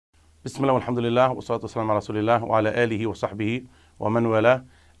Bismillah walhamdulillah wa salatu wassalam ala rasulillah wa ala alihi wa sahbihi wa man wala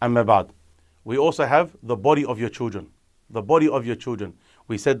amma ba'd. We also have the body of your children. The body of your children.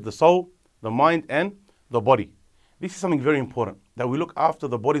 We said the soul, the mind and the body. This is something very important, that we look after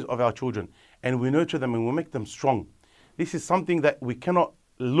the bodies of our children and we nurture them and we make them strong. This is something that we cannot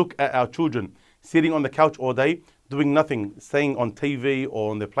look at our children sitting on the couch all day, doing nothing, staying on TV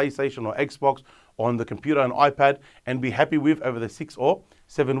or on the PlayStation or Xbox or on the computer and iPad and be happy with over the 6 or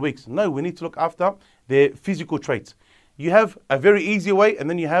 7 weeks. No, we need to look after their physical traits. You have a very easy way and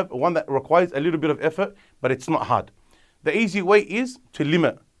then you have one that requires a little bit of effort, but it's not hard. The easy way is to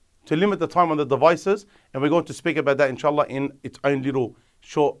limit the time on the devices, and we're going to speak about that inshallah in its own little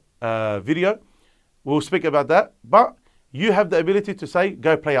short video. We'll speak about that, but you have the ability to say,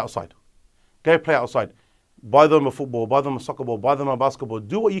 go play outside. Go play outside. Buy them a football, buy them a soccer ball, buy them a basketball.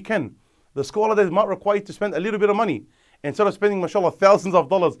 Do what you can. The school holidays might require you to spend a little bit of money. Instead of spending, mashallah, thousands of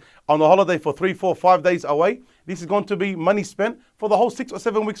dollars on a holiday for 3, 4, 5 days away, this is going to be money spent for the whole 6 or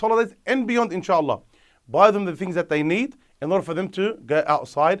 7 weeks holidays and beyond, inshallah. Buy them the things that they need in order for them to go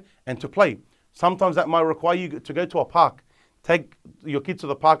outside and to play. Sometimes that might require you to go to a park. Take your kids to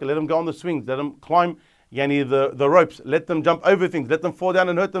the park and let them go on the swings, let them climb the ropes, let them jump over things, let them fall down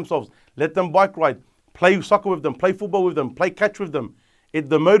and hurt themselves, let them bike ride, play soccer with them, play football with them, play catch with them.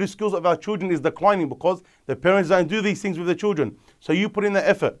 The motor skills of our children is declining because the parents don't do these things with the children. So you put in the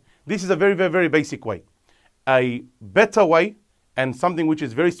effort. This is a very, very, very basic way. A better way, and something which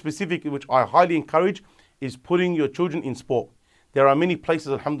is very specific, which I highly encourage, is putting your children in sport. There are many places,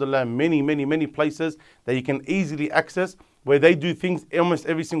 alhamdulillah, many places that you can easily access where they do things almost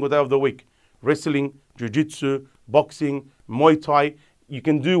every single day of the week. Wrestling, jiu-jitsu, boxing, Muay Thai. You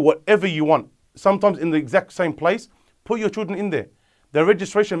can do whatever you want. Sometimes in the exact same place. Put your children in there. The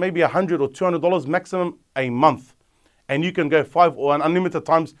registration may be $100 or $200 maximum a month. And you can go 5 or unlimited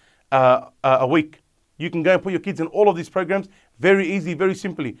times a week. You can go and put your kids in all of these programs very easy, very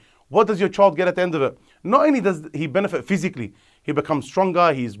simply. What does your child get at the end of it? Not only does he benefit physically, he becomes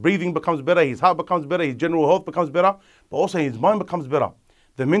stronger, his breathing becomes better, his heart becomes better, his general health becomes better, but also his mind becomes better.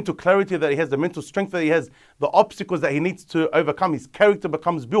 The mental clarity that he has, the mental strength that he has, the obstacles that he needs to overcome, his character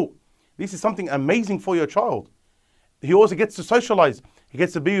becomes built. This is something amazing for your child. He also gets to socialize. He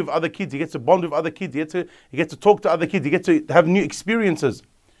gets to be with other kids. He gets to bond with other kids. He gets to talk to other kids. He gets to have new experiences.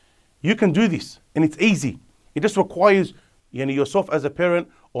 You can do this, and it's easy. It just requires yourself as a parent,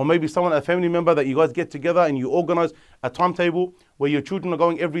 or maybe someone, a family member, that you guys get together and you organize a timetable where your children are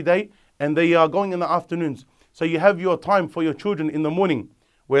going every day and they are going in the afternoons. So you have your time for your children in the morning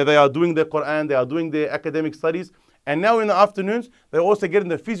where they are doing their Quran, they are doing their academic studies, and now in the afternoons, they're also getting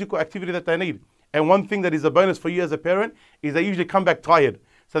the physical activity that they need. And one thing that is a bonus for you as a parent is they usually come back tired.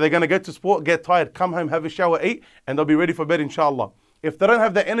 So they're going to go to sport, get tired, come home, have a shower, eat, and they'll be ready for bed, inshallah. If they don't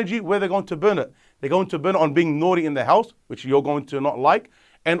have that energy, where they're going to burn it? They're going to burn it on being naughty in the house, which you're going to not like.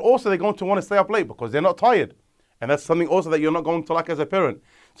 And also they're going to want to stay up late because they're not tired. And that's something also that you're not going to like as a parent.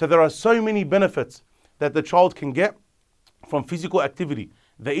 So there are so many benefits that the child can get from physical activity.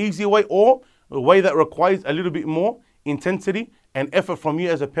 The easy way, or the way that requires a little bit more intensity and effort from you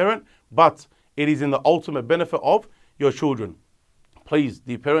as a parent, but it is in the ultimate benefit of your children. Please,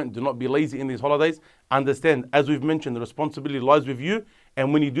 dear parent, do not be lazy in these holidays. Understand, as we've mentioned, the responsibility lies with you.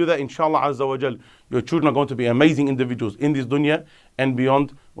 And when you do that, inshallah azza wa jal, your children are going to be amazing individuals in this dunya and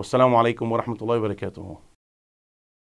beyond. Wassalamu alaikum wa rahmatullahi wa barakatuh.